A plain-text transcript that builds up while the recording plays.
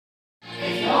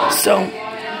So,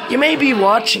 you may be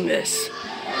watching this,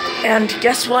 and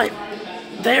guess what?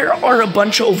 There are a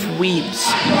bunch of weebs.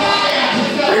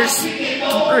 There's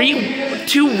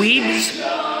two weebs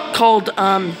called,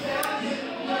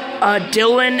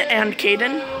 Dylan and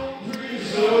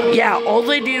Caden. Yeah, all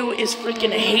they do is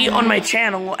freaking hate on my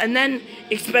channel and then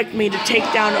expect me to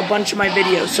take down a bunch of my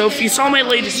videos. So if you saw my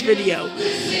latest video,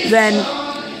 then,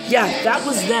 yeah, that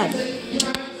was them.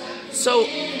 So,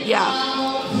 yeah,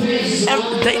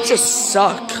 they just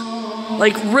suck.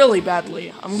 Like, really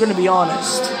badly, I'm gonna be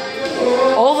honest.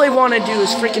 All they want to do is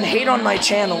freaking hate on my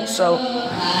channel, so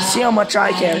see how much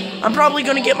I care. I'm probably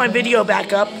gonna get my video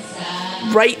back up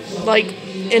right, like,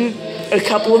 in a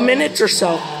couple of minutes or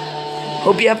so.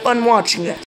 Hope you have fun watching it.